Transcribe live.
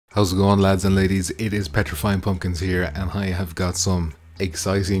How's it going, lads and ladies? It is Petrifying Pumpkins here, and I have got some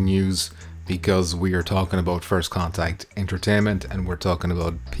exciting news because we are talking about First Contact Entertainment and we're talking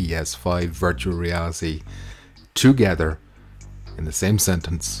about PS5 virtual reality together in the same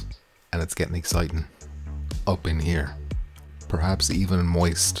sentence, and it's getting exciting up in here, perhaps even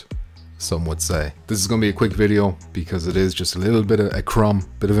moist, some would say. This is going to be a quick video because it is just a little bit of a crumb,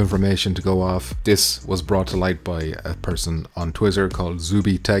 bit of information to go off. This was brought to light by a person on Twitter called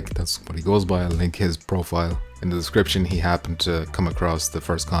Zuby Tech. That's what he goes by. I'll link his profile in the description. He happened to come across the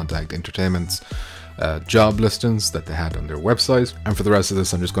First Contact Entertainment's job listings that they had on their website. And for the rest of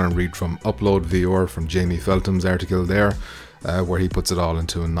this, I'm just going to read from UploadVR, from Jamie Feltham's article there, where he puts it all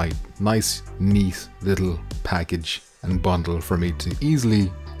into a nice, neat little package and bundle for me to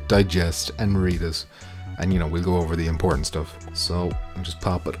easily digest and read it, and we'll go over the important stuff. So I'll just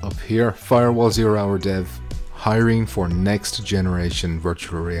pop it up here. Firewall 0 Hour Dev hiring for next generation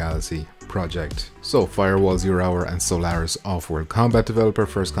virtual reality project. So Firewall 0 Hour and Solaris off-world combat developer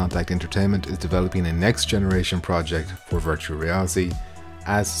First Contact Entertainment is developing a next generation project for virtual reality.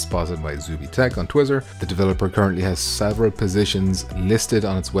 As spotted by Zuby Tech on Twitter, the developer currently has several positions listed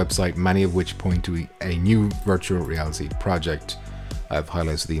on its website, many of which point to a new virtual reality project. I've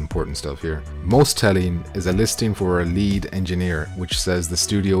highlighted the important stuff here. Most telling is a listing for a lead engineer, which says the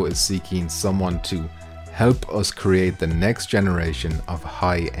studio is seeking someone to help us create the next generation of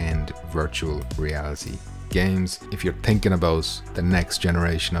high-end virtual reality games. If you're thinking about the next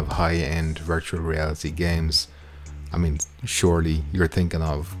generation of high-end virtual reality games, I mean, surely you're thinking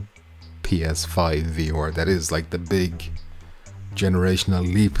of PS5 VR. That is like the big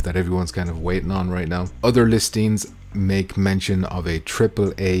generational leap that everyone's kind of waiting on right now. Other listings make mention of a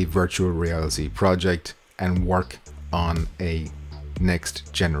AAA virtual reality project and work on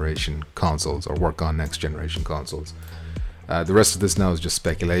next generation consoles. The rest of this now is just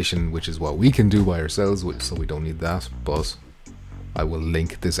speculation, which is what we can do by ourselves, so we don't need that, but I will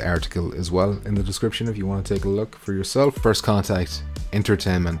link this article as well in the description if you want to take a look for yourself. First Contact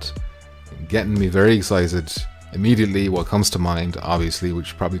Entertainment getting me very excited. Immediately what comes to mind, obviously,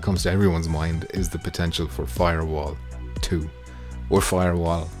 which probably comes to everyone's mind, is the potential for Firewall 2 or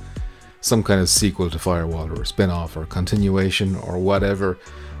Firewall, some kind of sequel to Firewall or a spin-off or continuation or whatever.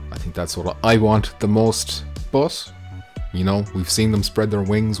 I think that's what I want the most, but we've seen them spread their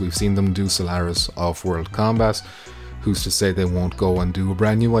wings, we've seen them do Solaris off-world combat. Who's to say they won't go and do a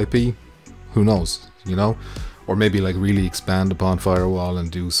brand new IP? Who knows, or maybe like really expand upon Firewall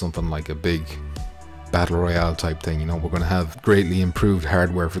and do something like a big battle royale type thing. We're going to have greatly improved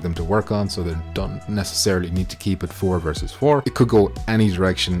hardware for them to work on, so they don't necessarily need to keep it 4 versus 4. It could go any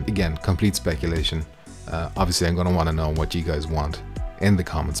direction. Again, complete speculation. Obviously I'm going to want to know what you guys want in the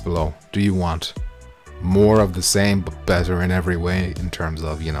comments below. Do you want more of the same but better in every way, in terms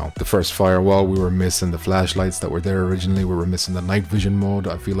of the first Firewall? We were missing the flashlights that were there originally, we were missing the night vision mode.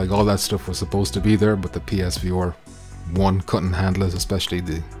 I feel like all that stuff was supposed to be there, but the PSVR 1 couldn't handle it, especially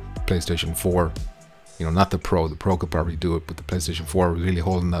the PlayStation 4. Not the Pro. The Pro could probably do it, but the PlayStation 4 was really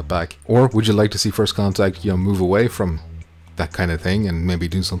holding that back. Or would you like to see First Contact, move away from that kind of thing and maybe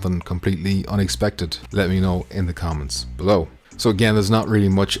do something completely unexpected? Let me know in the comments below. So again, there's not really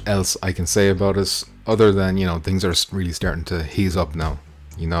much else I can say about this, other than, things are really starting to heat up now.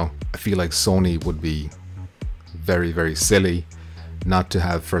 I feel like Sony would be very, very silly not to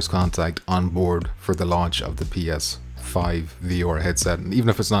have First Contact on board for the launch of the PS5 VR headset, and even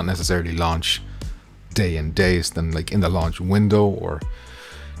if it's not necessarily launch day and date, then like in the launch window, or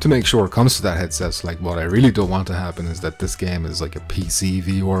to make sure it comes to that headset. Like, what I really don't want to happen is that this game is like a PC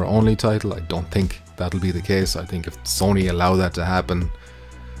VR only title. I don't think that'll be the case. I think if Sony allow that to happen,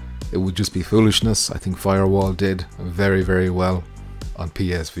 it would just be foolishness. I think Firewall did very, very well on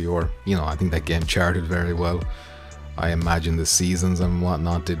PSVR. I think that game charted very well. I imagine the seasons and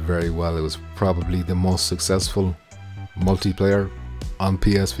whatnot did very well. It was probably the most successful multiplayer on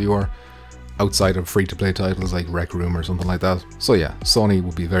PSVR, outside of free-to-play titles like Rec Room or something like that. So yeah, Sony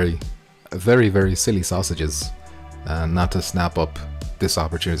would be very, very silly sausages not to snap up this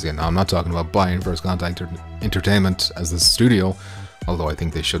opportunity. And now I'm not talking about buying First Contact Entertainment as the studio, although I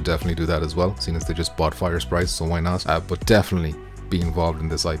think they should definitely do that as well, seeing as they just bought Fire Sprites, so why not? But definitely be involved in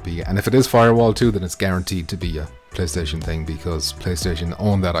this IP. And if it is Firewall 2, then it's guaranteed to be a PlayStation thing, because PlayStation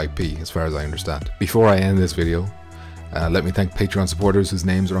own that IP as far as I understand. Before I end this video, let me thank Patreon supporters whose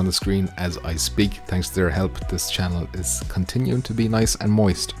names are on the screen as I speak. Thanks to their help, this channel is continuing to be nice and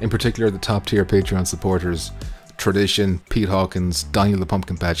moist. In particular, the top tier Patreon supporters: Tradition, Pete Hawkins, Daniel the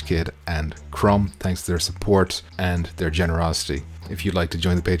Pumpkin Patch Kid, and Crumb. Thanks to their support and their generosity. If you'd like to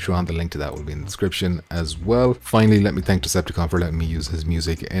join the Patreon, the link to that will be in the description as well. Finally, let me thank Decepticon for letting me use his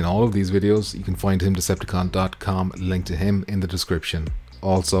music in all of these videos. You can find him decepticon.com, link to him in the description.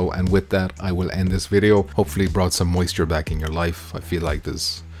 Also, and with that, I will end this video. Hopefully brought some moisture back in your life. I feel like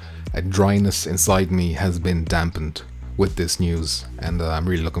there's a dryness inside me has been dampened with this news, and I'm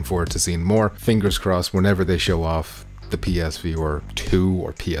really looking forward to seeing more. Fingers crossed, whenever they show off the PSVR 2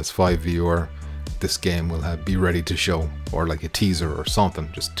 or PS5 VR, this game will be ready to show, or like a teaser or something,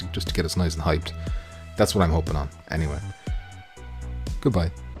 just to get us nice and hyped. That's what I'm hoping on. Anyway,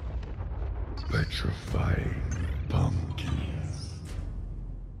 goodbye. Petrifying pumpkin.